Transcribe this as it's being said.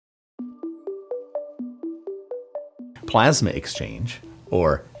Plasma exchange,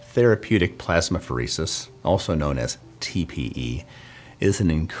 or therapeutic plasmapheresis, also known as TPE, is an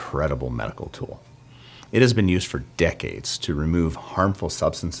incredible medical tool. It has been used for decades to remove harmful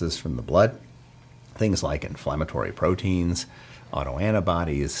substances from the blood, things like inflammatory proteins,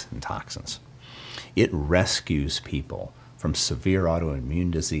 autoantibodies, and toxins. It rescues people from severe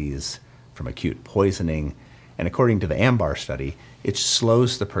autoimmune disease, from acute poisoning, and according to the AMBAR study, it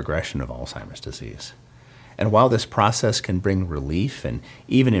slows the progression of Alzheimer's disease. And while this process can bring relief and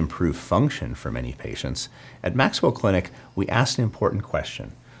even improve function for many patients, at MaxWell Clinic, we asked an important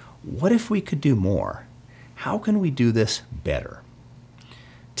question. What if we could do more? How can we do this better?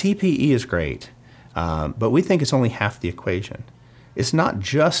 TPE is great, but we think it's only half the equation. It's not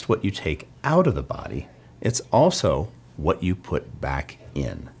just what you take out of the body, it's also what you put back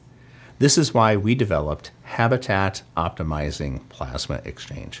in. This is why we developed Habitat Optimizing Plasma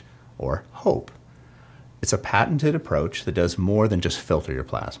Exchange, or HOPE. It's a patented approach that does more than just filter your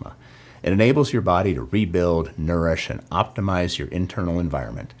plasma. It enables your body to rebuild, nourish, and optimize your internal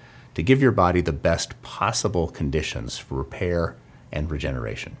environment to give your body the best possible conditions for repair and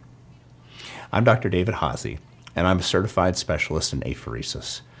regeneration. I'm Dr. David Haase, and I'm a certified specialist in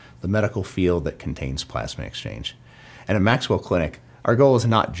apheresis, the medical field that contains plasma exchange. And at MaxWell Clinic, our goal is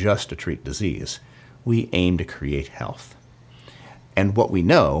not just to treat disease. We aim to create health. And what we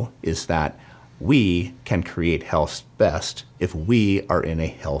know is that we can create health best if we are in a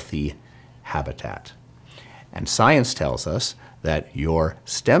healthy habitat. And science tells us that your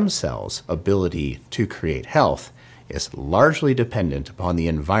stem cells' ability to create health is largely dependent upon the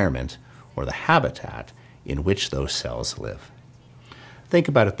environment or the habitat in which those cells live. Think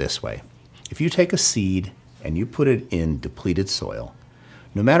about it this way. If you take a seed and you put it in depleted soil,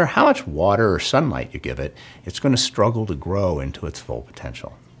 no matter how much water or sunlight you give it, it's going to struggle to grow into its full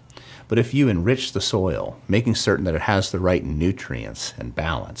potential. But if you enrich the soil, making certain that it has the right nutrients and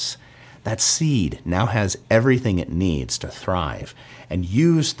balance, that seed now has everything it needs to thrive and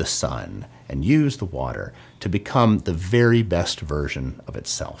use the sun and use the water to become the very best version of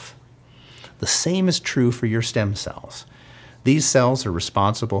itself. The same is true for your stem cells. These cells are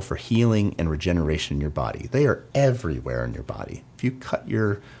responsible for healing and regeneration in your body. They are everywhere in your body. If you cut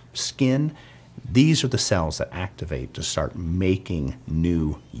your skin, these are the cells that activate to start making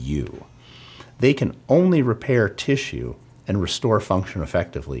new you. They can only repair tissue and restore function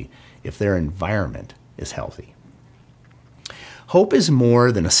effectively if their environment is healthy. HOPE is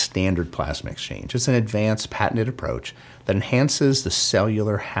more than a standard plasma exchange. It's an advanced patented approach that enhances the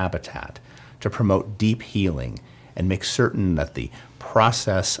cellular habitat to promote deep healing and make certain that the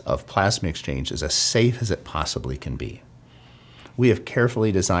process of plasma exchange is as safe as it possibly can be. We have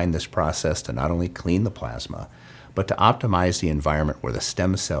carefully designed this process to not only clean the plasma, but to optimize the environment where the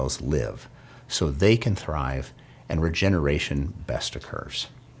stem cells live so they can thrive and regeneration best occurs.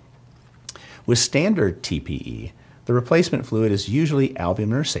 With standard TPE, the replacement fluid is usually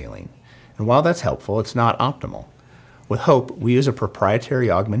albumin or saline, and while that's helpful, it's not optimal. With HOPE, we use a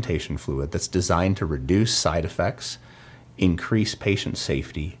proprietary augmentation fluid that's designed to reduce side effects, increase patient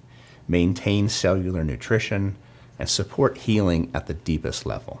safety, maintain cellular nutrition, and support healing at the deepest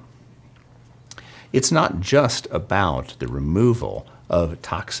level. It's not just about the removal of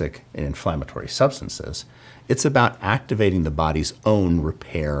toxic and inflammatory substances, it's about activating the body's own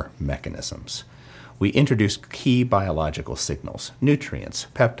repair mechanisms. We introduce key biological signals, nutrients,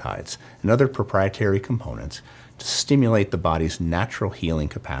 peptides, and other proprietary components to stimulate the body's natural healing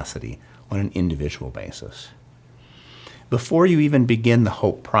capacity on an individual basis. Before you even begin the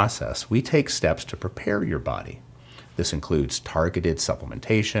HOPE process, we take steps to prepare your body. This includes targeted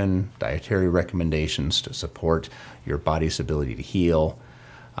supplementation, dietary recommendations to support your body's ability to heal,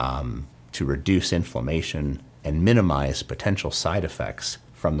 to reduce inflammation, and minimize potential side effects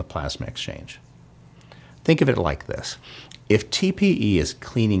from the plasma exchange. Think of it like this. If TPE is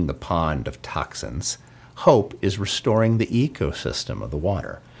cleaning the pond of toxins, HOPE is restoring the ecosystem of the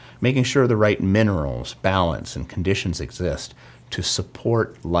water, making sure the right minerals, balance, and conditions exist to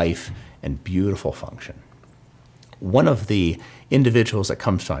support life and beautiful function. One of the individuals that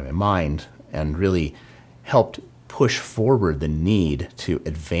comes to my mind and really helped push forward the need to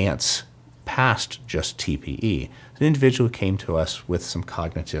advance past just TPE, an individual who came to us with some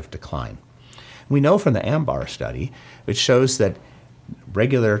cognitive decline. We know from the AMBAR study, which shows that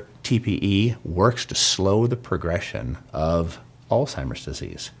regular TPE works to slow the progression of Alzheimer's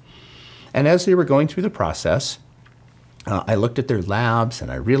disease. And as they were going through the process, I looked at their labs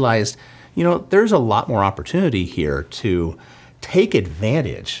and I realized, you know, there's a lot more opportunity here to take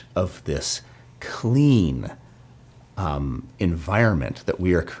advantage of this clean environment that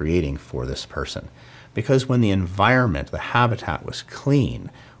we are creating for this person. because when the environment, the habitat was clean,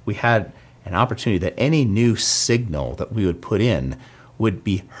 we had an opportunity that any new signal that we would put in would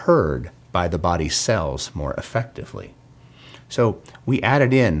be heard by the body's cells more effectively. So we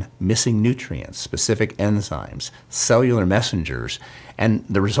added in missing nutrients, specific enzymes, cellular messengers, and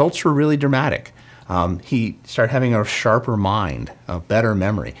the results were really dramatic. He started having a sharper mind, a better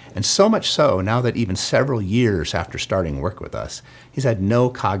memory, and so much so now that even several years after starting work with us, he's had no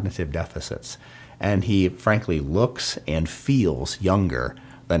cognitive deficits, and he frankly looks and feels younger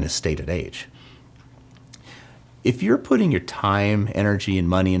than his stated age. If you're putting your time, energy, and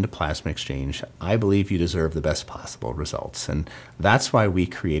money into plasma exchange, I believe you deserve the best possible results, and that's why we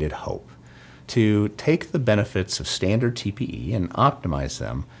created Hope, to take the benefits of standard TPE and optimize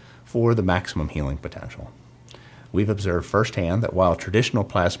them for the maximum healing potential. We've observed firsthand that while traditional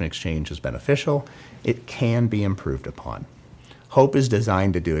plasma exchange is beneficial, it can be improved upon. Hope is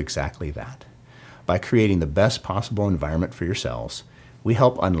designed to do exactly that. By creating the best possible environment for your cells, we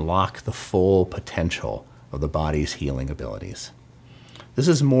help unlock the full potential of the body's healing abilities. This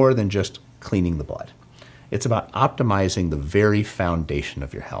is more than just cleaning the blood. It's about optimizing the very foundation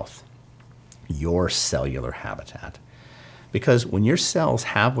of your health, your cellular habitat. Because when your cells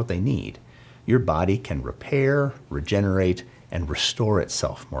have what they need, your body can repair, regenerate, and restore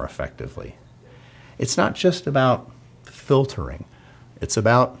itself more effectively. It's not just about filtering, it's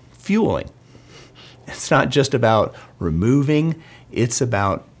about fueling. It's not just about removing, it's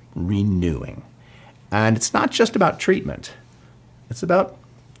about renewing. And it's not just about treatment, it's about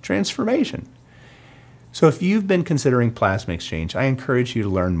transformation. So if you've been considering plasma exchange, I encourage you to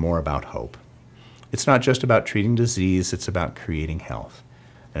learn more about Hope. It's not just about treating disease, it's about creating health.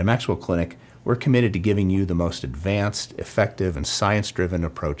 And at MaxWell Clinic, we're committed to giving you the most advanced, effective, and science-driven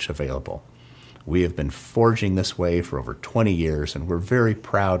approach available. We have been forging this way for over 20 years, and we're very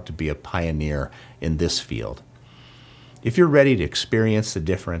proud to be a pioneer in this field. If you're ready to experience the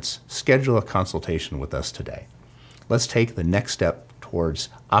difference, schedule a consultation with us today. Let's take the next step towards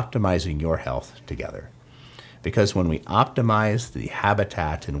optimizing your health together. Because when we optimize the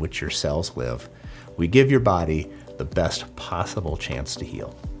habitat in which your cells live, we give your body the best possible chance to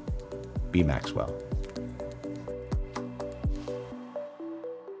heal. Be MaxWell.